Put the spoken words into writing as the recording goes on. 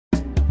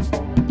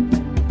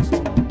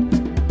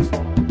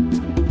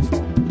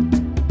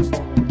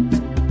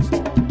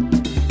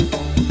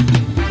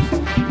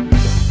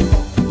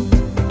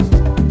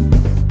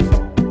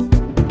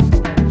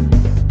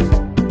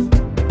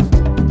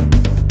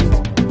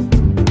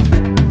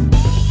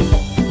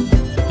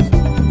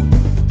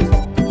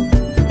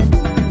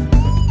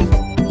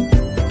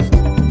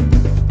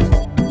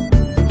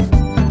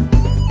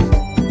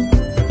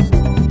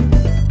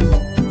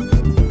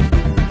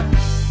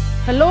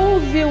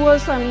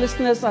and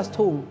listeners at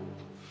home,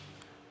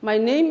 my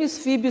name is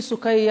Phoebe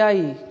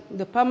Sukaiyayi,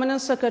 the Permanent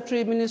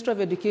Secretary, Minister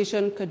of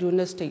Education,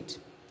 Kaduna State.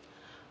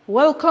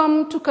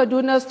 Welcome to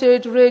Kaduna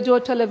State Radio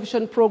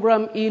Television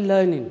Program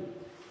e-learning.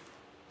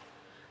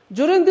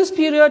 During this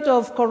period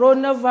of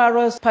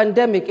coronavirus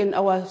pandemic in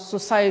our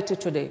society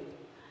today,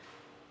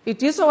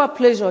 it is our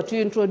pleasure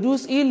to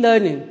introduce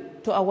e-learning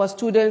to our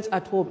students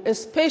at home,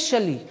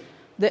 especially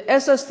the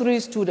SS3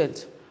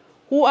 students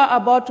who are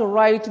about to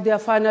write their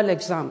final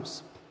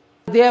exams.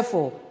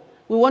 Therefore,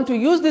 we want to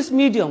use this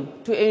medium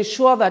to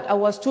ensure that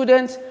our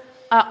students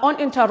are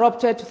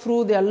uninterrupted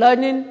through their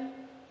learning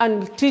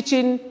and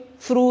teaching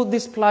through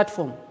this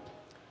platform.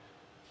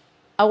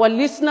 Our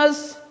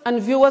listeners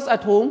and viewers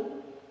at home,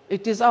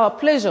 it is our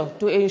pleasure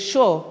to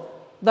ensure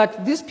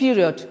that this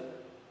period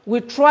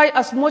we try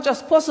as much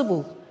as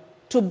possible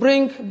to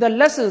bring the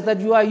lessons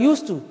that you are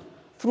used to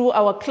through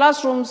our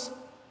classrooms,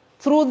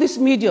 through this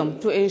medium,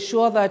 to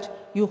ensure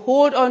that you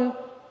hold on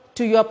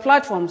to your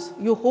platforms,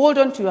 you hold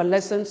on to your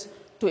lessons,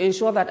 to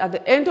ensure that at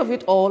the end of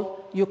it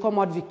all, you come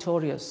out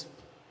victorious.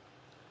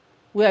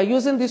 We are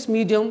using this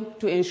medium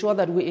to ensure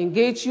that we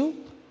engage you,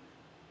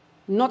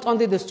 not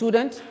only the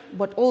students,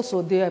 but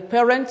also their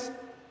parents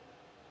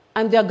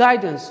and their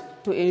guidance,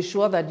 to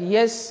ensure that,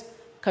 yes,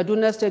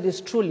 Kaduna State is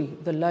truly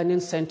the learning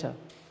center.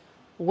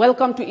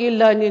 Welcome to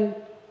e-learning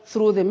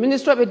through the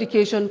Ministry of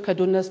Education,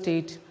 Kaduna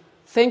State.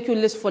 Thank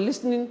you for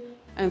listening,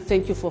 and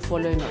thank you for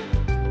following up.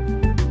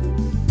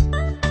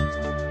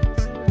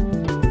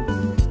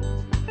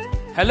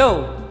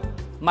 Hello,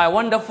 my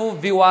wonderful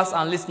viewers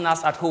and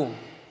listeners at home.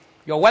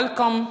 You're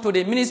welcome to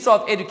the Ministry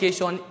of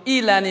Education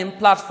e-learning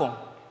platform.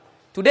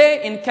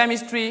 Today in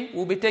chemistry,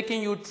 we'll be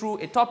taking you through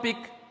a topic,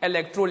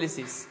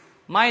 electrolysis.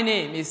 My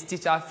name is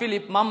Teacher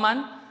Philip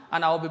Mamman,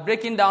 and I will be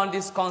breaking down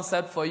this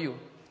concept for you.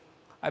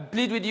 I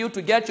plead with you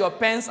to get your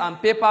pens and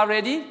paper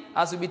ready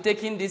as we'll be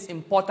taking this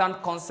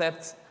important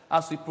concept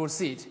as we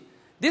proceed.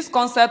 This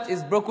concept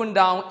is broken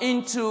down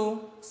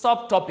into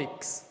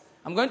subtopics.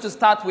 I'm going to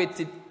start with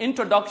the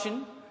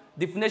introduction,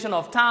 definition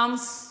of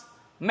terms,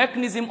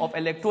 mechanism of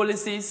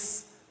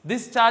electrolysis,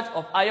 discharge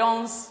of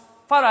ions,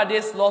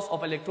 Faraday's laws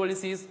of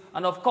electrolysis,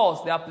 and of course,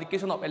 the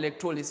application of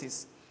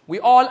electrolysis. We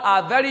all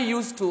are very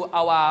used to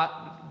our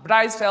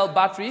bright cell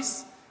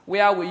batteries,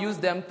 where we use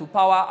them to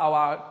power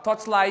our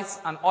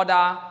torchlights and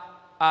other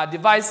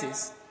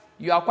devices.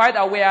 You are quite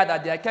aware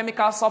that there are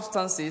chemical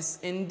substances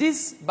in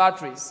these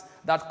batteries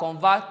that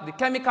convert the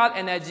chemical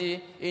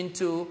energy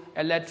into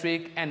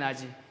electric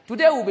energy.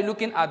 Today we'll be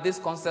looking at this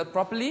concept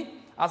properly.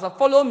 As you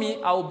follow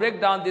me, I will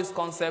break down this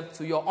concept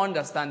to your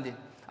understanding.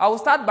 I will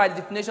start by the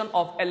definition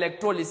of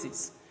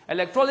electrolysis.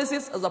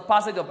 Electrolysis is the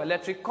passage of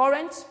electric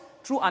current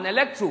through an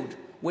electrode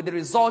with the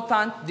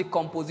resultant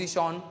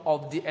decomposition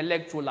of the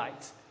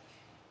electrolyte.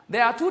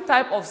 There are two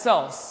types of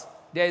cells.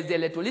 There is the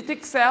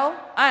electrolytic cell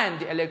and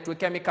the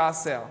electrochemical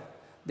cell.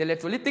 The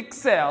electrolytic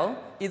cell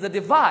is a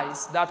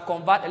device that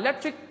converts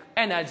electric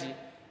energy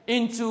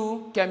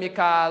into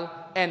chemical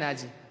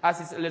energy. As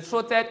is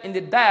illustrated in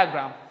the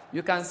diagram,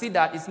 you can see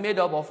that it's made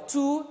up of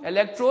two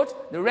electrodes,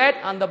 the red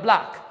and the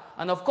black.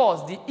 And of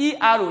course, the E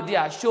arrow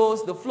there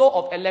shows the flow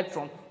of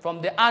electron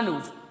from the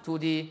anode to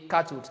the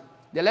cathode.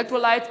 The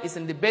electrolyte is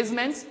in the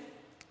basement,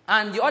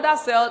 and the other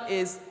cell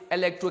is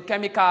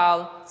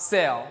electrochemical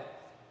cell.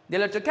 The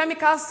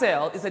electrochemical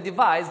cell is a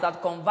device that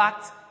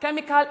converts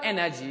chemical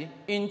energy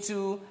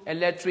into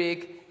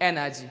electric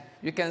energy.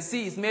 You can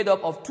see it's made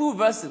up of two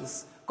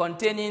vessels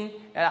containing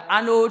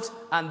anode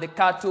and the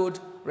cathode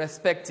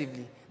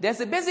respectively. There's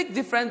a basic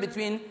difference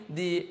between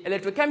the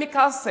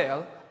electrochemical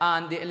cell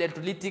and the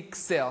electrolytic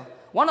cell.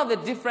 One of the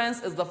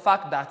differences is the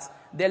fact that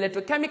the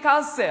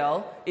electrochemical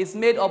cell is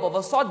made up of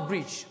a salt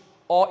bridge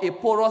or a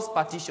porous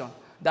partition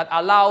that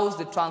allows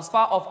the transfer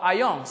of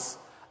ions,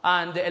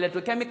 and the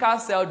electrochemical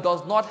cell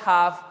does not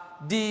have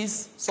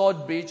this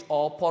salt bridge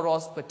or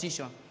porous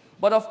partition.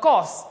 But of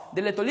course,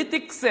 the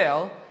electrolytic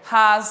cell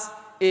has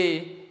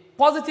a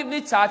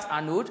positively charged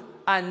anode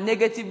and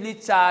negatively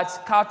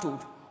charged cathode,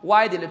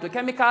 while the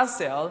electrochemical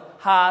cell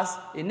has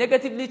a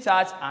negatively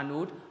charged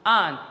anode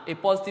and a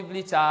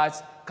positively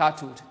charged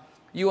cathode.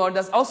 You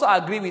also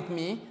agree with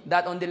me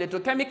that on the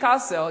electrochemical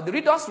cell, the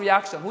redox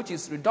reaction, which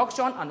is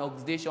reduction and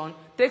oxidation,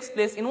 takes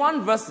place in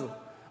one vessel.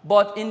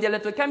 But in the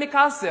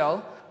electrochemical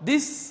cell,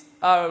 this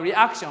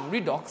reaction,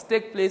 redox,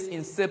 takes place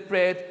in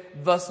separate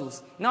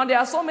vessels. Now, there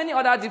are so many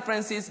other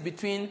differences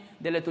between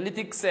the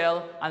electrolytic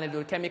cell and the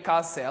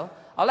electrochemical cell.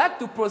 I'd like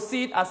to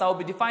proceed as I will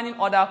be defining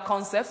other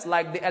concepts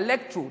like the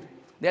electrode.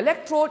 The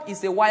electrode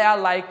is a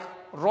wire-like,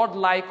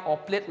 rod-like, or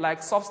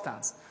plate-like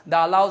substance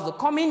that allows the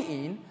coming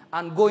in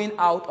and going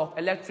out of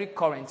electric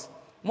current.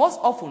 Most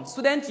often,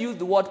 students use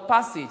the word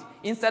passage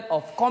instead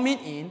of coming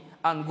in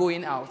and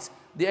going out.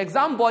 The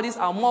exam bodies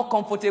are more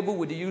comfortable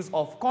with the use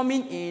of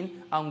coming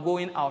in and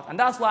going out. And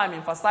that's why I'm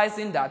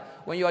emphasizing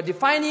that when you are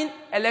defining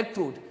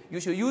electrode,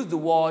 you should use the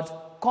word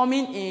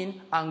coming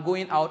in and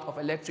going out of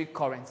electric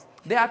current.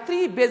 There are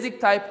three basic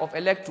types of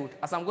electrode.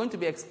 As I'm going to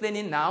be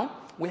explaining now,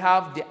 we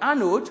have the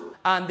anode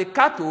and the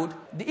cathode.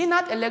 The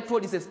inert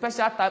electrode is a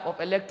special type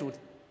of electrode.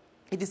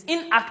 It is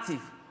inactive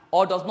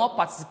or does not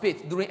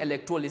participate during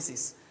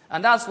electrolysis.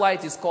 And that's why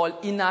it is called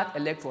inert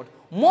electrode.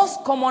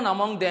 Most common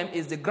among them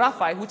is the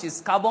graphite, which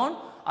is carbon,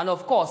 and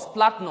of course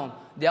platinum.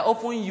 They are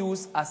often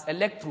used as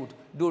electrode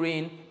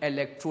during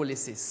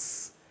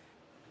electrolysis.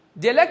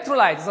 The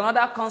electrolyte is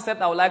another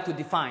concept I would like to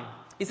define.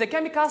 It's a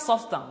chemical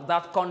substance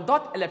that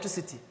conducts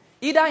electricity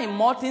either in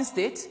molten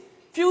state,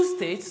 fused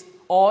state,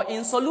 or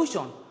in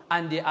solution,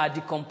 and they are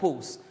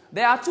decomposed.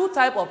 There are two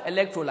types of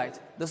electrolyte,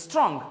 the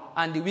strong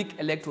and the weak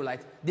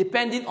electrolyte,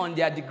 depending on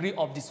their degree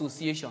of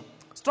dissociation.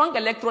 Strong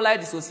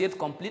electrolyte dissociate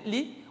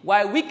completely,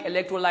 while weak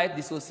electrolyte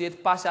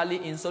dissociate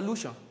partially in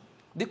solution.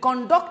 The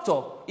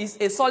conductor is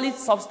a solid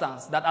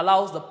substance that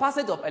allows the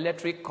passage of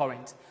electric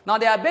current. Now,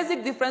 there are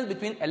basic difference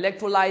between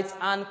electrolyte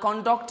and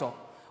conductor.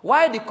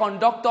 While the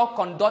conductor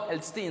conducts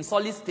electricity in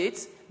solid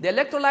state, the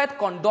electrolyte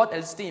conducts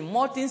electricity in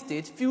molten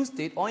state, fused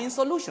state, or in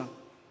solution.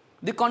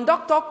 The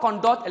conductor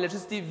conducts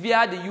electricity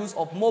via the use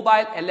of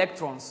mobile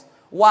electrons,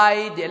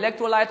 while the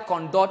electrolyte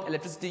conducts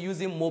electricity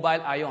using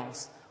mobile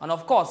ions. And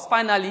of course,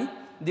 finally,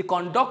 the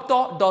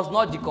conductor does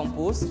not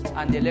decompose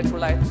and the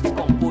electrolyte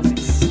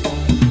decomposes.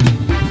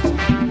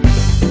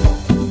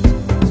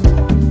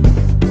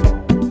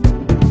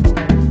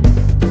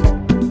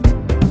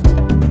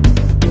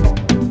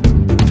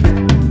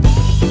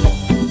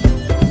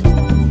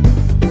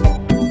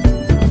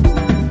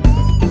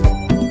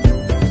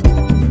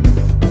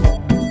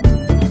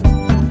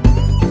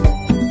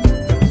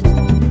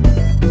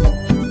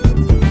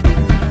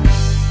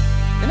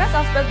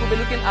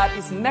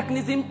 Is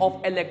mechanism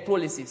of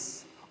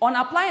electrolysis. On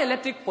applying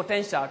electric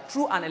potential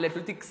through an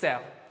electrolytic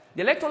cell,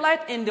 the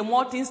electrolyte in the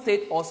molten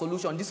state or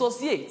solution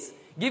dissociates,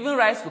 giving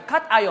rise to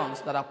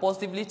cations that are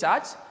positively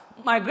charged,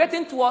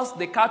 migrating towards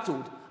the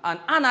cathode, and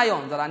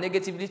anions that are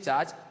negatively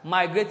charged,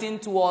 migrating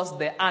towards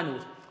the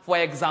anode. For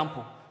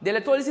example, the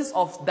electrolysis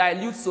of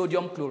dilute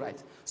sodium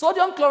chloride.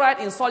 Sodium chloride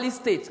in solid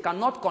state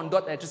cannot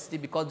conduct electricity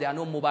because there are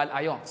no mobile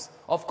ions.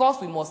 Of course,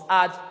 we must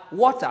add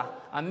water,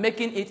 and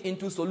making it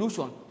into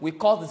solution will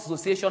cause the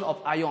dissociation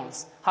of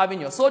ions,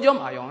 having your sodium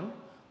ion,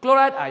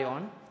 chloride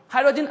ion,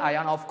 hydrogen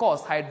ion, of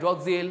course,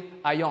 hydroxyl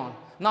ion.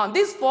 Now,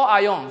 these four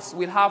ions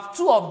will have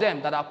two of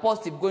them that are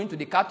positive going to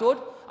the cathode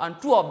and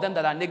two of them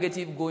that are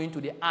negative going to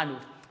the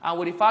anode. And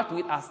we refer to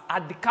it as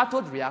at the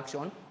cathode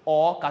reaction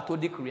or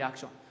cathodic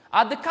reaction.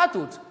 At the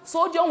cathode,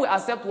 sodium will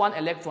accept one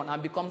electron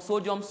and become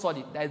sodium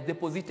solid that is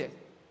deposited,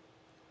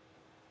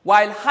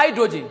 while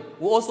hydrogen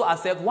will also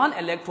accept one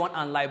electron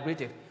and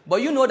liberated.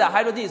 But you know that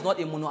hydrogen is not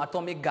a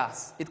monoatomic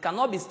gas. It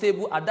cannot be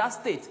stable at that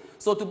state.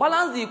 So to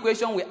balance the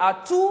equation, we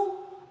add 2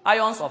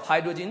 ions of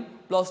hydrogen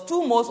plus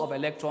 2 moles of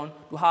electron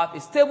to have a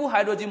stable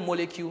hydrogen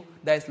molecule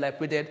that is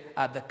liberated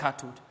at the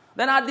cathode.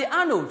 Then at the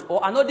anode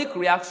or anodic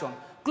reaction,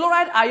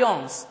 chloride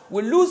ions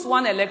will lose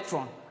 1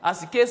 electron,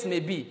 as the case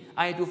may be,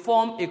 and it will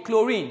form a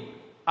chlorine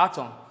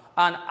atom.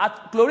 And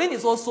chlorine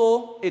is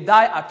also a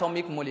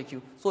diatomic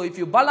molecule. So if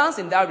you balance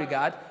in that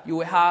regard, you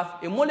will have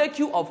a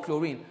molecule of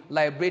chlorine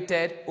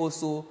liberated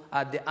also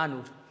at the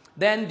anode.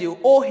 Then the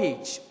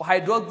OH, or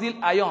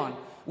hydroxyl ion,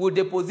 will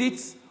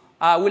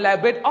will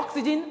liberate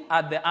oxygen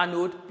at the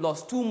anode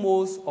plus 2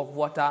 moles of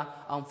water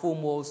and 4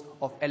 moles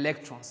of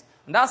electrons.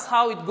 And that's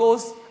how it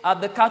goes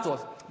at the cathode.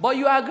 But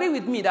you agree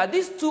with me that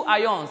these 2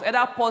 ions,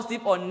 either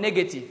positive or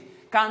negative,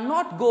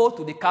 cannot go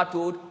to the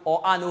cathode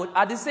or anode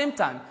at the same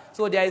time.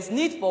 So there is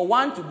need for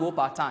one to go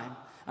per time.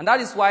 And that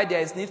is why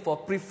there is need for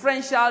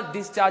preferential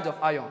discharge of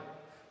ion.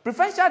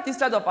 Preferential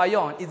discharge of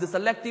ion is the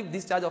selective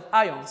discharge of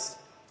ions.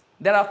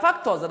 There are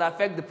factors that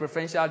affect the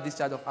preferential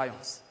discharge of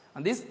ions.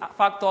 And these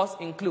factors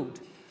include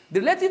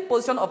the relative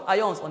position of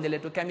ions on the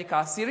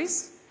electrochemical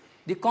series,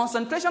 the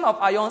concentration of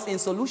ions in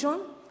solution,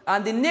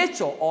 and the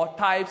nature or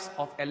types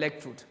of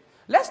electrode.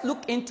 Let's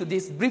look into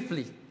this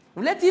briefly.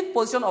 Relative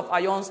position of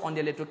ions on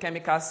the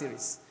electrochemical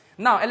series.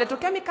 Now,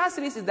 electrochemical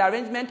series is the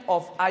arrangement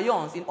of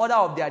ions in order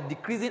of their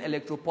decreasing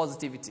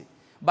electropositivity.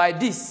 By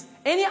this,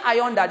 any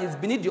ion that is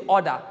beneath the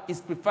order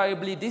is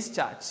preferably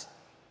discharged.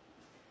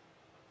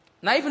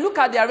 Now, if you look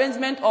at the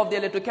arrangement of the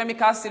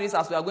electrochemical series,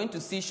 as we are going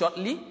to see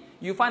shortly,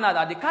 you find out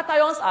that the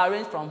cations are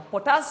arranged from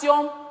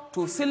potassium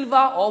to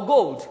silver or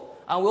gold.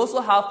 And we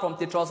also have from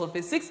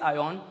tetrasulfate 6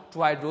 ion to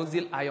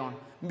hydroxyl ion,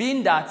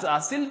 meaning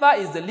that silver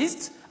is the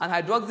least and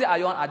hydroxyl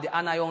ion at the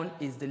anion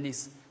is the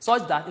least.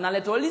 Such that in an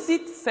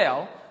electrolytic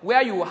cell,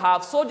 where you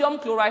have sodium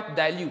chloride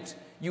dilute,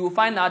 you will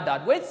find out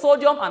that when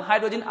sodium and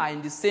hydrogen are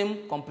in the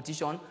same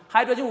competition,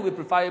 hydrogen will be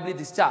preferably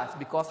discharged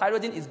because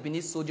hydrogen is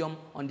beneath sodium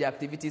on the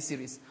activity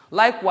series.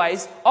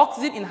 Likewise,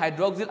 oxygen in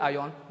hydroxyl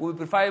ion will be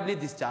preferably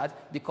discharged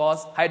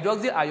because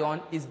hydroxyl ion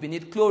is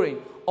beneath chlorine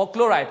or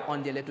chloride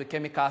on the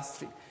electrochemical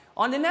stream.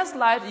 On the next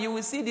slide, you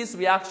will see this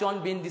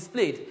reaction being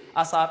displayed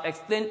as I've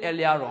explained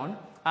earlier on,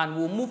 and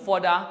we'll move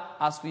further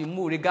as we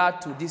move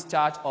regard to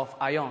discharge of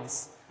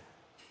ions.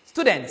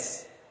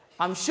 Students,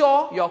 I'm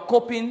sure you're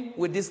coping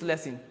with this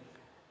lesson.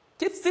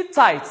 Sit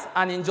tight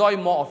and enjoy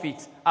more of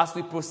it as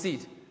we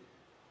proceed.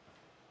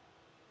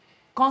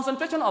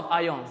 Concentration of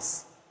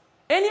ions.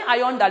 Any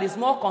ion that is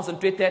more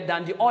concentrated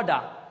than the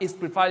other is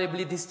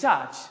preferably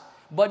discharged.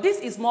 But this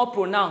is more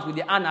pronounced with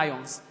the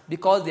anions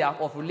because they are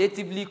of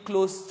relatively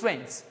close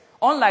strength,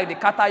 unlike the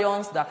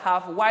cations that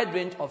have a wide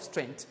range of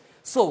strength.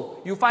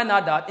 So you find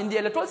out that in the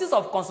electrolysis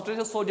of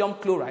concentrated sodium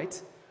chloride,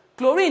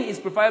 chlorine is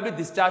preferably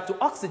discharged to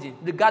oxygen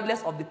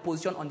regardless of the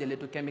position on the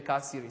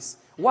electrochemical series.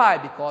 Why?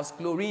 Because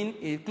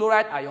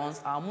chloride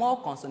ions are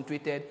more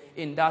concentrated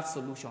in that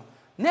solution.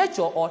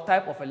 Nature or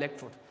type of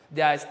electrode.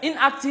 There is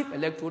inactive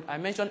electrode I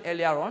mentioned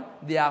earlier on.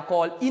 They are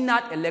called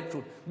inert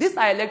electrode. These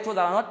are electrodes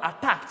that are not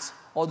attacked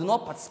or do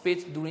not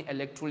participate during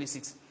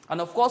electrolysis.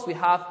 And of course we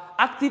have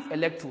active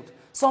electrode.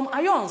 Some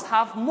ions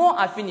have more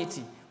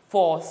affinity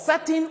for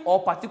certain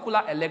or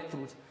particular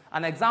electrodes.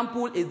 An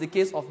example is the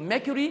case of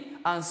mercury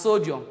and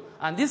sodium,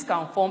 and this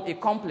can form a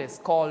complex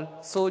called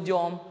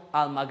sodium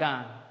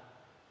amalgam.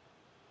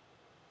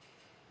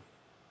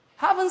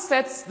 Having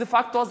set the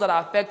factors that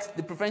affect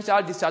the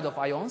preferential discharge of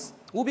ions,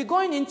 we'll be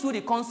going into the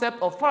concept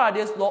of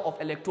Faraday's law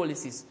of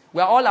electrolysis.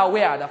 We are all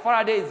aware that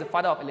Faraday is the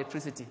father of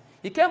electricity.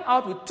 He came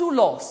out with two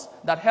laws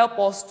that help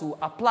us to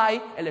apply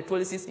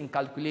electrolysis in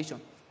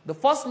calculation. The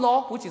first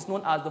law, which is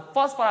known as the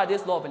first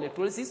Faraday's law of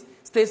electrolysis,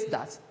 states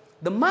that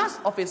the mass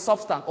of a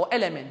substance or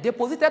element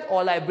deposited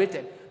or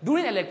liberated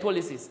during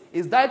electrolysis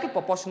is directly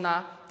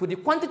proportional to the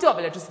quantity of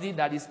electricity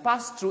that is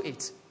passed through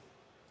it.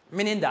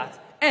 Meaning that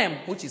M,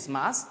 which is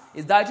mass,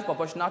 is directly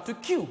proportional to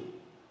Q.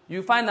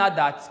 You find out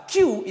that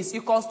Q is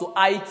equals to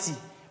IT,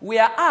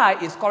 where I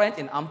is current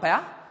in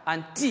ampere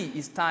and T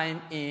is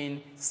time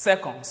in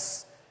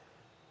seconds.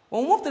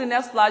 When we move to the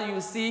next slide, you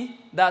will see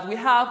that we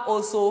have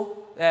also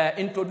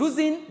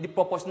introducing the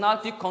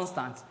proportionality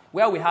constant,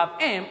 where we have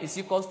M is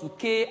equals to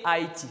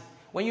KIT.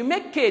 When you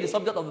make K the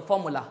subject of the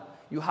formula,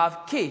 you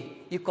have K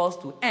equals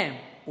to M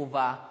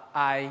over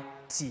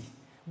IT.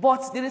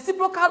 But the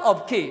reciprocal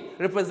of K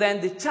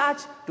represents the charge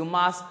to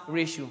mass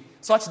ratio,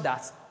 such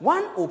that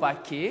 1 over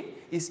K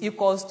is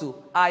equals to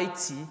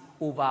IT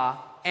over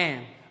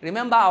M.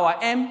 Remember, our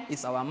M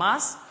is our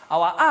mass,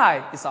 our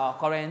I is our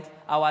current,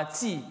 our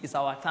T is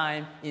our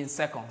time in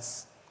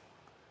seconds.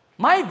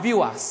 My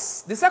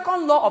viewers, the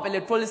second law of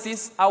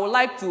electrolysis I would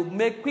like to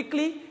make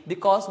quickly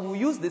because we'll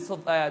use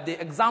the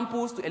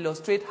examples to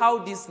illustrate how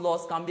these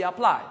laws can be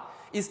applied.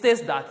 It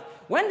states that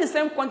when the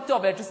same quantity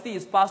of electricity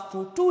is passed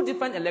through two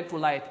different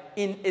electrolytes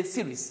in a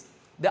series,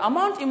 the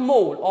amount in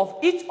mole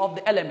of each of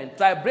the elements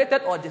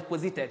liberated or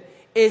deposited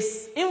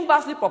is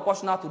inversely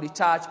proportional to the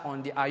charge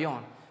on the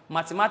ion.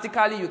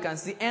 Mathematically, you can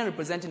see N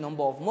representing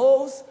number of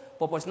moles,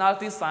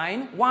 proportionality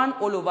sign, 1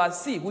 all over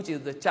C, which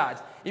is the charge.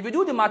 If you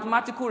do the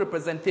mathematical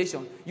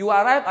representation, you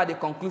arrive at the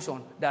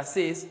conclusion that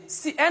says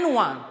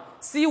N1,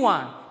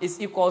 C1 is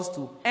equals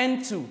to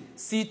N2,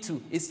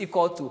 C2 is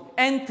equal to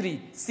N3,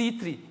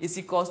 C3 is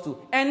equals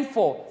to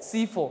N4,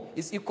 C4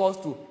 is equals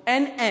to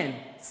NN,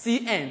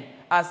 Cn,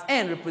 as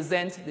N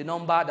represents the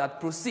number that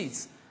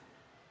proceeds.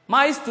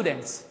 My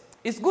students,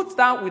 it's good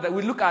that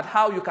we look at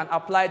how you can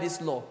apply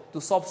this law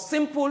to solve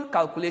simple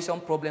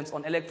calculation problems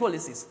on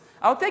electrolysis.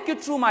 I'll take you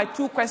through my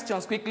two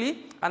questions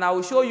quickly, and I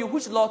will show you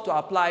which law to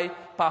apply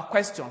per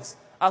questions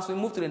as we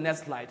move to the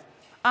next slide.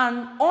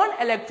 And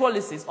on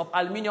electrolysis of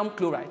aluminium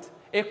chloride,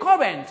 a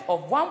current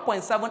of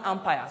 1.7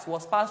 amperes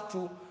was passed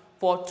through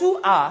for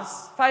 2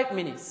 hours, 5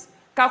 minutes.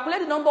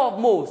 Calculate the number of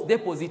moles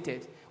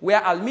deposited,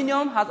 where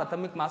aluminium has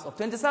atomic mass of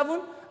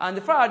 27, and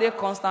the Faraday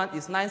constant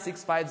is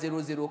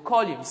 96500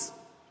 coulombs.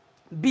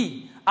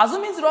 B.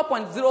 Assuming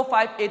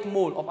 0.058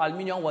 mole of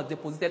aluminium was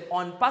deposited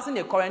on passing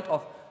a current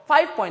of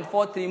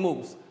 5.43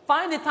 moles,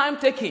 find the time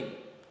taken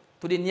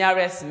to the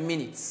nearest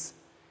minutes.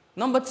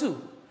 Number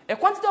 2. A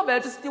quantity of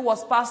electricity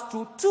was passed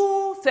through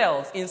 2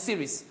 cells in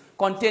series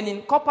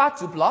containing copper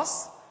 2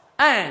 plus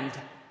and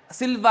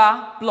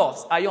silver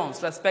plus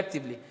ions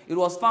respectively. It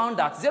was found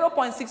that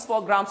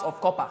 0.64 grams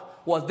of copper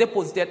was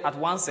deposited at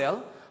one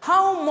cell.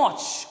 How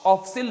much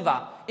of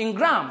silver in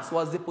grams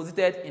was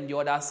deposited in the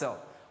other cell?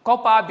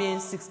 Copper being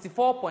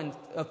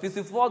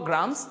 64.54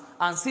 grams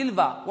and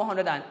silver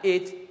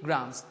 108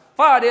 grams.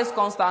 Faraday's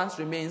constant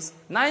remains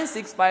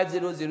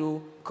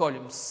 96500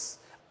 coulombs.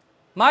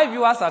 My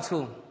viewers at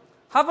home,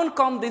 having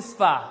come this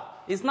far,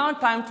 it's now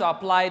time to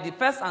apply the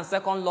first and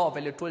second law of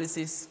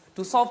electrolysis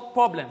to solve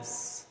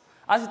problems.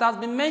 As it has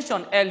been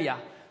mentioned earlier,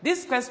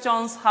 these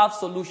questions have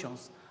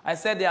solutions. I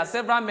said there are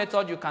several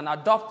methods you can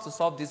adopt to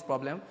solve this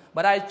problem,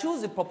 but I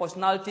choose the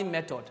proportionality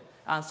method,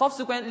 and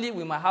subsequently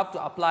we might have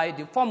to apply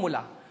the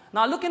formula.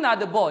 Now looking at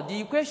the board,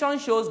 the equation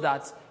shows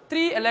that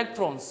 3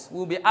 electrons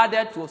will be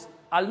added to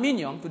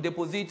aluminium to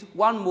deposit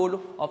 1 mole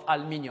of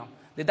aluminium.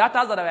 The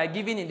data that I are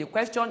given in the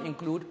question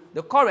include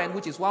the current,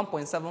 which is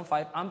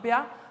 1.75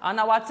 ampere, and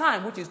our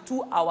time, which is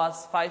 2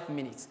 hours, 5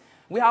 minutes.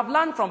 We have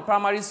learned from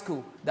primary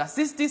school that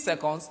 60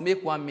 seconds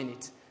make 1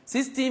 minute,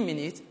 60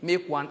 minutes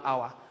make 1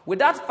 hour. With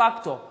that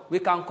factor, we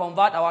can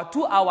convert our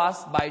 2 hours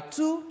by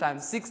 2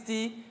 times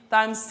 60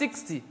 times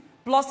 60,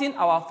 plus in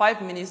our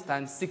 5 minutes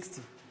times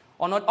 60.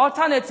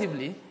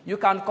 Alternatively, you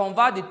can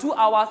convert the 2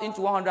 hours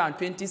into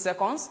 120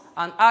 seconds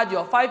and add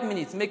your 5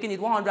 minutes, making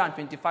it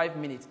 125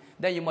 minutes.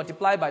 Then you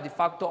multiply by the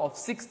factor of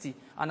 60,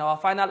 and our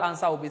final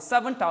answer will be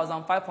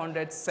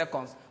 7,500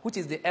 seconds, which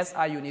is the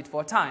SI unit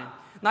for time.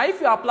 Now, if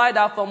you apply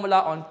that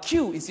formula on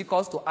Q is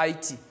equals to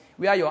IT,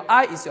 where your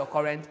I is your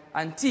current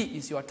and T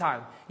is your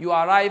time, you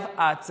arrive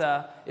at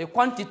a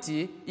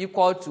quantity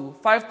equal to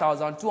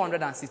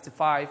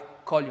 5,265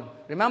 coulomb.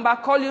 Remember,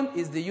 coulomb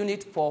is the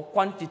unit for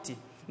quantity.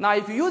 Now,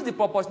 if you use the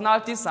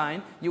proportionality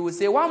sign, you will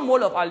say 1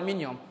 mole of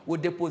aluminium will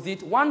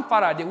deposit 1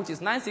 Faraday, which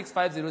is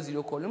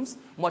 96500 coulombs,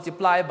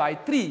 multiplied by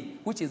 3,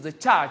 which is the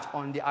charge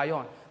on the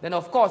ion. Then,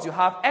 of course, you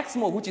have X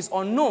mole, which is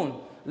unknown,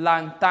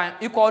 length time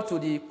equal to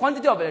the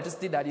quantity of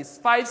electricity, that is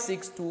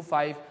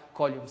 5625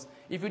 coulombs.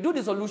 If you do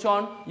the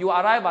solution, you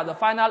arrive at the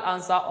final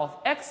answer of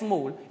X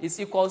mole is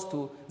equals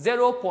to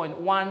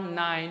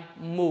 0.19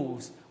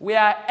 moles,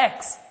 where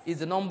X is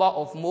the number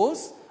of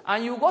moles.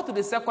 And you go to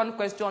the second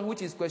question,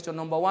 which is question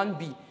number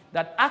 1B,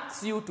 that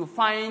asks you to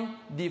find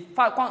the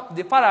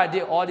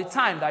Faraday, or the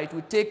time that it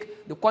will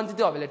take the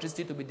quantity of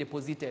electricity to be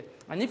deposited.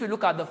 And if you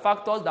look at the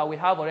factors that we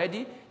have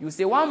already, you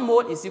say 1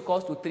 mole is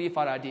equals to 3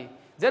 Faraday.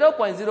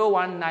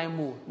 0.019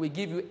 mole will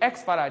give you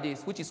X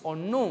Faradays, which is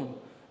unknown.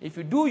 If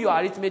you do your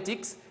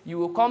arithmetics, you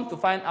will come to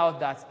find out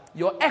that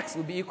your X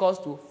will be equals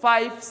to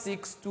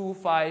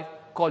 5625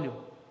 coulomb.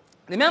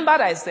 Remember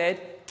that I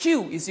said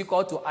Q is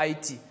equal to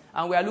IT,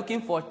 and we are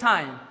looking for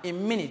time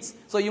in minutes.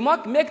 So you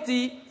must make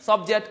T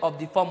subject of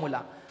the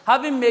formula.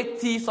 Having made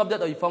T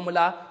subject of the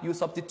formula, you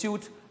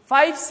substitute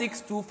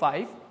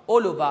 5625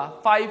 all over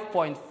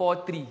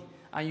 5.43,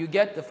 and you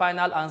get the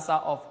final answer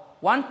of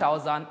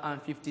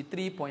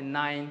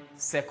 1,053.9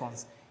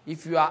 seconds.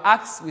 If you are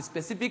asked with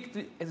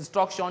specific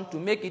instruction to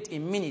make it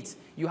in minutes,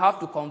 you have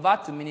to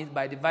convert to minutes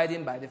by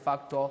dividing by the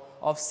factor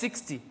of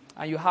 60,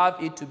 and you have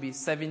it to be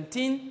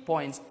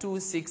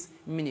 17.26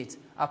 minutes,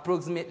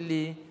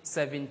 approximately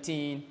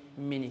 17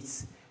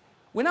 minutes.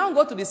 We now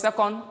go to the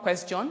second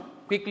question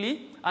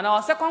quickly, and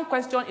our second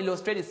question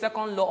illustrates the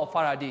second law of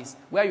Faraday's,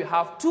 where you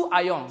have 2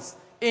 ions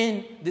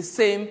in the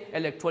same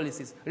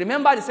electrolysis.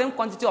 Remember, the same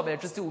quantity of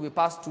electricity will be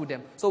passed through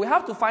them. So we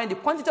have to find the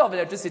quantity of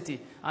electricity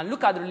and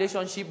look at the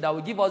relationship that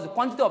will give us the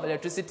quantity of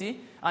electricity,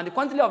 and the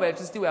quantity of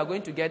electricity we are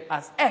going to get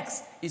as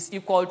X is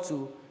equal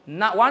to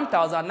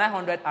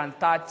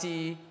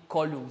 1,930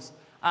 coulombs.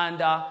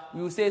 And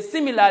we will say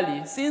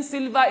similarly, since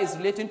silver is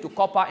relating to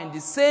copper in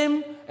the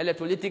same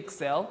electrolytic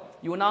cell,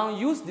 you will now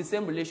use the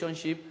same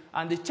relationship,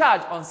 and the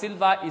charge on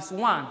silver is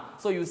 1.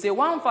 So you say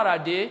 1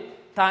 Faraday,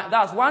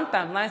 that's 1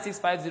 times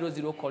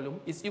 96500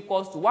 coulomb, is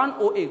equals to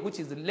 108, which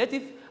is the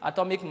relative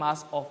atomic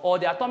mass of, or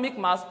the atomic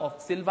mass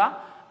of silver.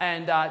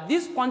 And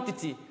this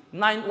quantity,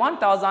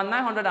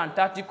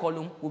 1,930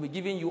 coulomb, will be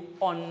giving you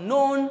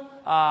unknown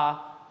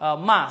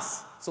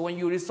mass. So when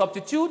you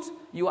resubstitute,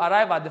 you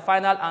arrive at the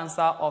final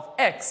answer of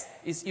X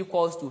is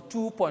equals to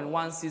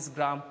 2.16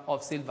 grams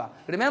of silver.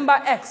 Remember,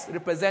 X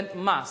represents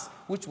mass,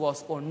 which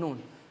was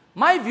unknown.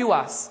 My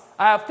viewers,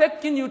 I have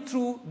taken you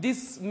through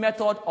this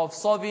method of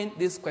solving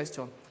this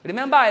question.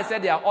 Remember, I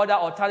said there are other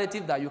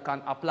alternatives that you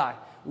can apply.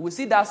 We will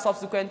see that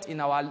subsequent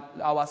in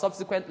our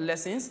subsequent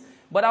lessons.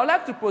 But I would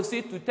like to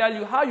proceed to tell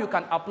you how you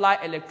can apply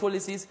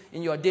electrolysis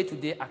in your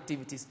day-to-day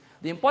activities.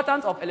 The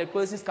importance of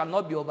electrolysis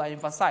cannot be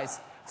overemphasized,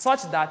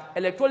 such that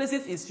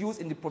electrolysis is used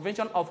in the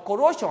prevention of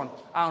corrosion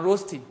and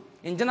roasting.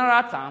 In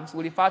general terms,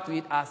 we refer to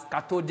it as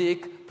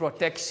cathodic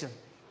protection.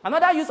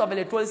 Another use of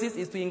electrolysis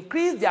is to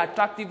increase the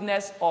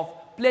attractiveness of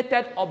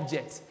plated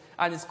objects,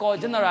 and it's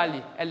called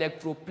generally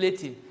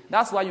electroplating.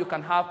 That's why you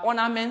can have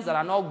ornaments that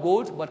are not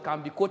gold but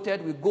can be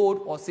coated with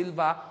gold or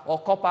silver or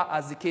copper,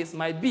 as the case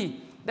might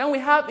be. Then we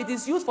have, it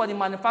is used for the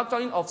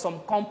manufacturing of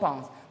some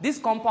compounds. These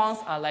compounds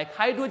are like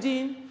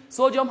hydrogen,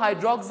 sodium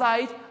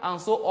hydroxide,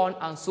 and so on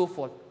and so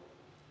forth.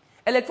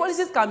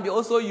 Electrolysis can be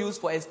also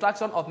used for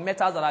extraction of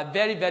metals that are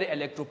very, very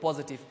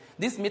electropositive.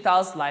 These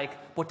metals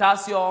like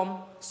potassium,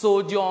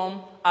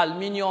 sodium,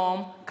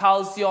 aluminium,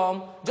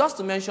 calcium, just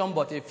to mention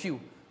but a few.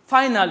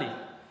 Finally,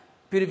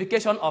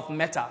 purification of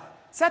metal.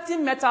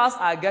 Certain metals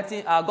are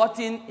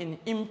gotten in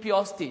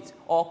impure state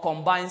or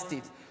combined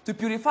state. To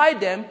purify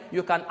them,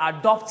 you can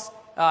adopt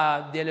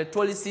the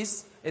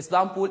electrolysis.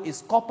 Example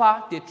is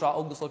copper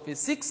tetraoxosulfate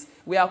 6,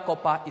 where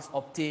copper is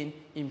obtained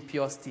in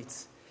pure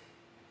state.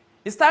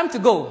 It's time to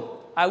go.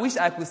 I wish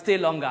I could stay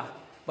longer,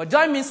 but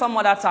join me some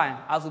other time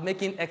as we're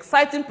making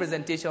exciting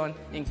presentation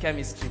in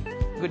chemistry.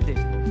 Good day.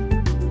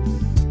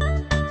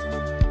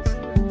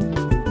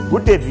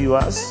 Good day,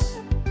 viewers.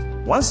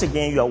 Once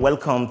again, you are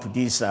welcome to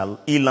this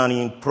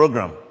e-learning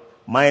program.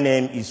 My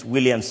name is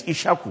Williams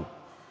Ishaku.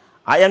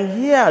 I am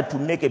here to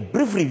make a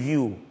brief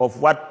review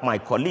of what my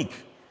colleague,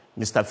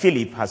 Mr.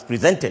 Philip, has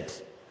presented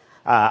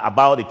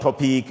about the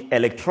topic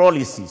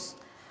electrolysis.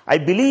 I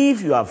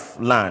believe you have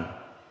learned.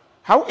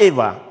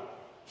 However,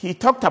 he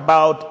talked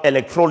about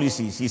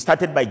electrolysis. He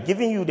started by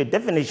giving you the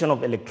definition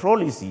of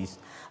electrolysis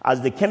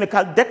as the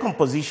chemical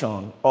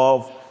decomposition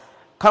of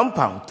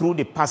compound through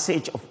the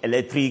passage of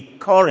electric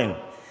current.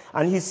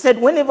 And he said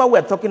whenever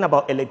we're talking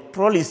about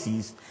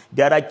electrolysis,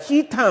 there are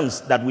key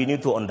terms that we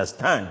need to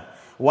understand.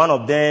 One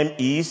of them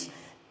is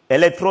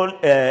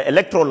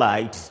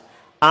electrolyte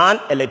and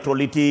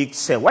electrolytic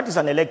cell. What is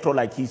an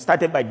electrolyte? He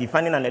started by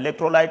defining an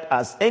electrolyte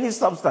as any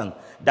substance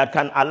that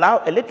can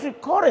allow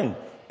electric current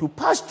to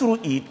pass through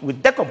it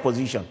with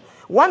decomposition.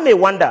 One may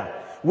wonder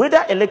whether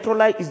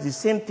electrolyte is the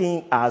same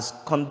thing as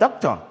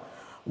conductor.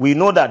 We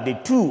know that the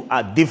two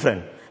are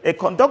different. A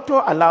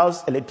conductor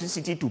allows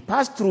electricity to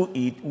pass through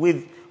it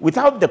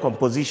without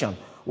decomposition,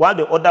 while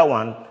the other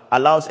one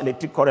allows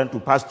electric current to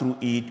pass through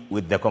it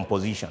with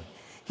decomposition.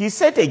 He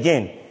said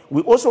again,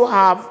 we also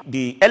have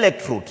the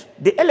electrode.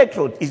 The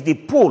electrode is the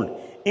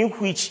pole in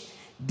which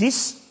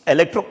this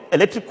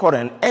electric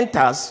current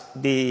enters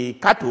the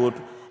cathode,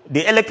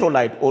 the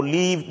electrolyte, or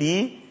leave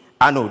the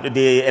anode,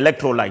 the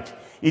electrolyte.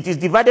 It is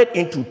divided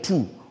into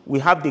two. We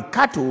have the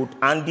cathode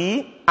and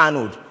the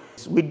anode.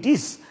 With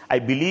this, I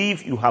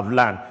believe you have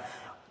learned.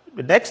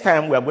 The next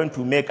time we are going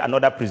to make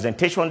another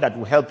presentation that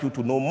will help you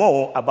to know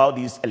more about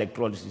this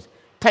electrolysis.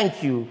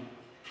 Thank you.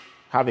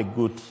 Have a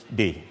good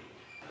day.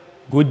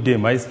 Good day,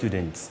 my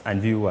students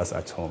and viewers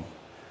at home.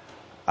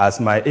 As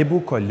my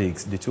able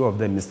colleagues, the two of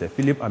them, Mr.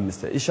 Philip and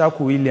Mr. Ishaku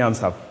Williams,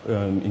 have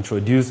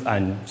introduced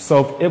and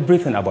solved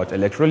everything about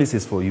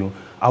electrolysis for you,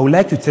 I would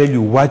like to tell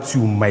you what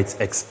you might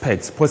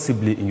expect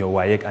possibly in your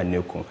WAEC and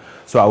NECO.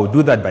 So I will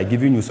do that by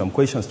giving you some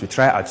questions to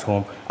try at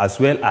home, as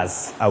well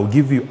as I will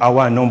give you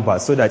our number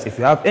so that if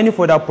you have any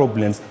further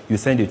problems, you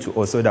send it to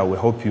us so that we'll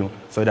help you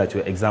so that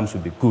your exams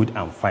will be good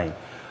and fine.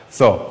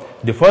 So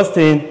the first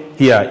thing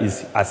here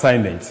is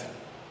assignment.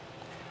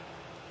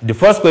 The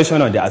first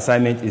question on the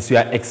assignment is you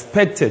are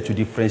expected to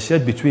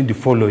differentiate between the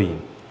following.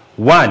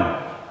 1,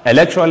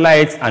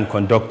 electrolyte and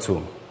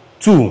conductor.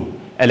 2,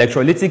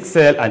 electrolytic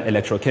cell and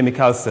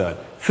electrochemical cell.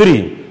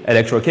 3,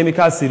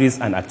 electrochemical series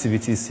and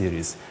activity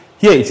series.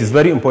 Here it is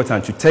very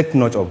important to take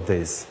note of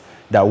this,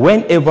 that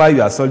whenever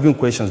you are solving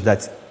questions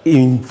that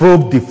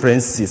involve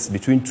differences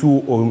between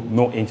two or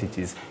more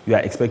entities, you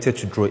are expected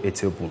to draw a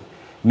table.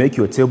 Make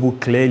your table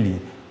clearly.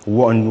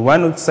 On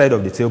one side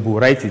of the table,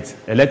 write it,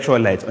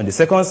 electrolyte. On the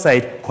second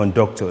side,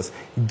 conductors.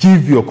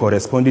 Give your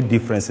corresponding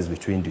differences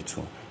between the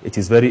two. It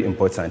is very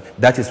important.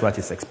 That is what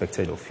is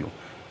expected of you.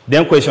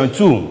 Then question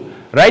 2,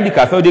 write the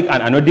cathodic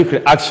and anodic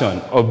reaction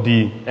of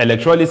the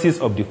electrolysis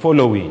of the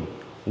following.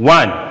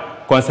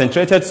 1,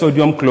 concentrated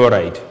sodium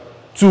chloride.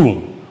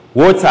 2,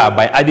 water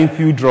by adding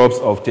few drops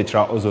of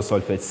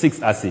tetraozosulfate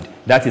 6 acid.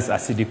 That is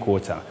acidic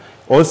water.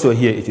 Also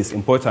here, it is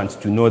important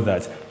to know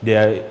that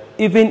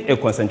even a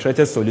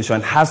concentrated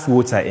solution has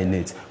water in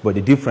it, but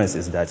the difference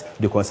is that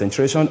the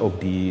concentration of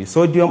the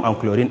sodium and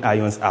chlorine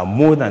ions are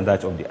more than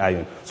that of the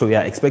ion. So we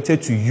are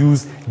expected to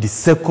use the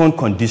second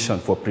condition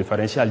for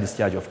preferential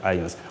discharge of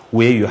ions,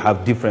 where you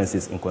have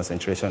differences in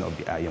concentration of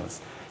the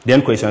ions.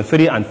 Then question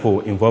 3 and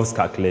 4 involves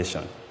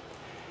calculation.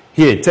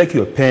 Here, take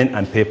your pen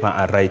and paper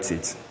and write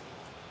it.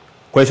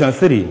 Question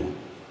 3,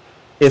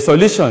 a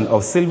solution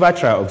of silver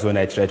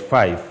trioxonitrate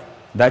 5,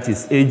 that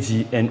is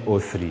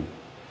AgNO3,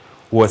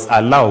 was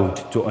allowed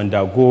to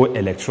undergo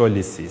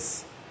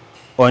electrolysis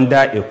under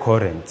a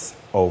current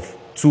of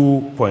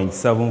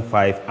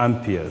 2.75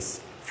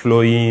 amperes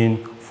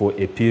flowing for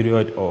a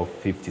period of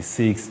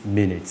 56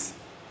 minutes.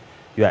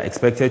 You are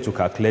expected to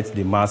calculate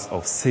the mass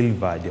of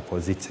silver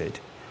deposited.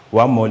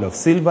 1 mole of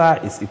silver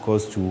is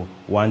equals to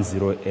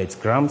 108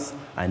 grams,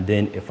 and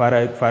then a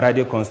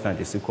Faraday constant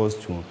is equals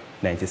to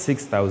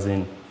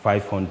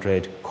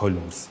 96,500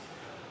 coulombs.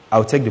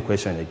 I'll take the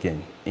question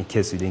again, in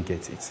case you didn't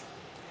get it.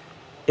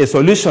 A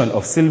solution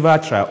of silver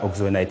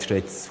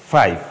trioxonitrate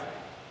 5,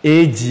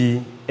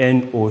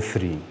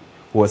 AgNO3,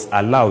 was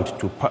allowed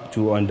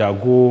to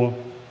undergo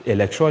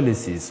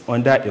electrolysis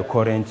under a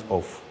current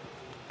of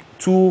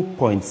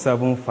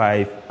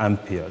 2.75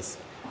 amperes,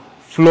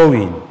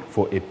 flowing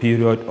for a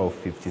period of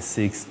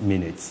 56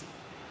 minutes.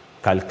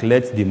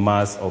 Calculate the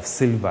mass of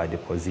silver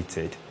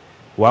deposited.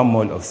 1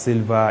 mole of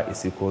silver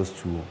is equals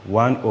to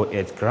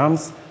 108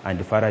 grams, and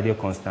the Faraday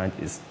constant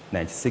is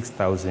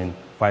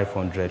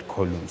 96,500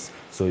 coulombs.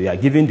 So you are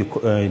given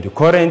the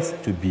current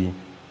to be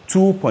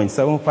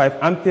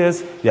 2.75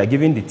 amperes. You are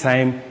given the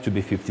time to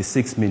be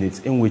 56 minutes,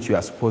 in which you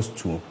are supposed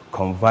to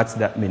convert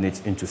that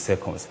minute into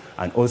seconds.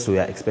 And also you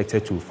are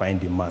expected to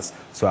find the mass.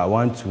 So I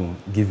want to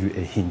give you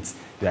a hint.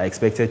 You are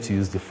expected to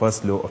use the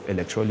first law of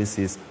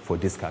electrolysis for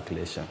this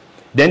calculation.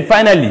 Then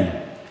finally,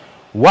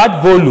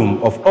 what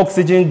volume of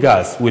oxygen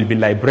gas will be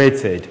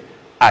liberated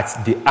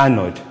at the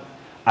anode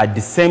at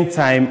the same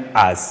time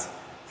as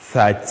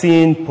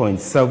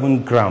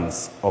 13.7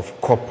 grams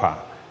of copper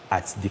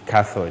at the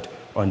cathode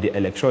on the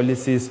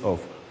electrolysis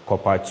of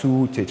copper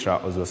 2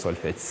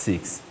 tetraozosulfate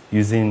 6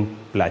 using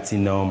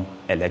platinum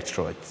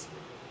electrodes?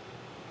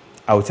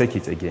 I will take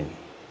it again.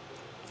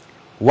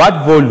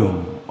 What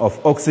volume of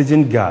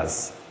oxygen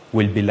gas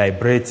will be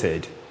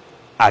liberated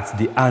at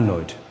the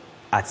anode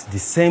at the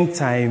same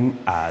time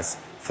as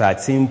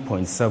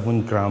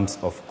 13.7 grams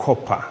of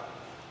copper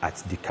at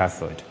the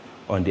cathode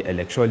on the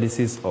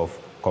electrolysis of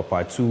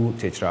copper 2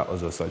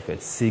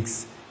 tetraozosulfate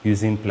 6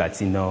 using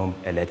platinum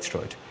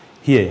electrode?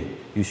 Here,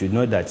 you should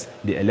know that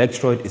the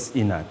electrode is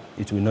inert.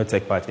 It will not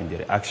take part in the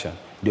reaction.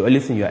 The only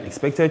thing you are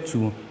expected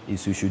to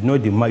is you should know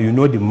the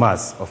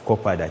mass of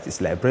copper that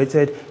is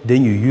liberated.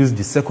 Then you use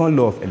the second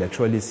law of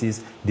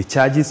electrolysis, the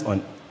charges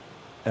on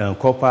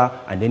copper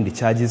and then the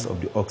charges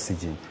of the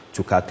oxygen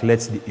to calculate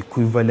the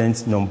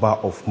equivalent number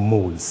of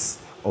moles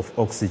of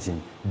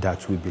oxygen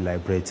that will be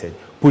liberated.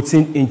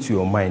 Putting into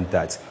your mind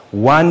that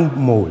 1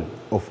 mole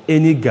of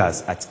any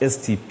gas at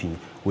STP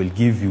will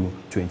give you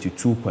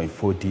 22.4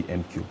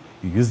 dm³.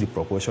 You use the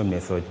proportion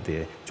method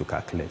there to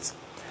calculate.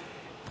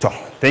 So,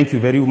 thank you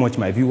very much,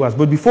 my viewers.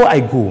 But before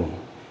I go,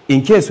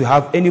 in case you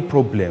have any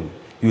problem,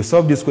 you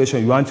solve this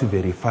question, you want to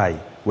verify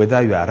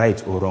whether you are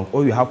right or wrong,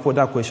 or you have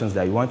further questions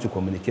that you want to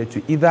communicate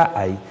to either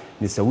I,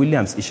 Mr.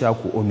 Williams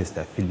Ishaku, or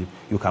Mr. Philip,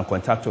 you can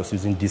contact us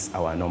using these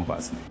our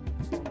numbers.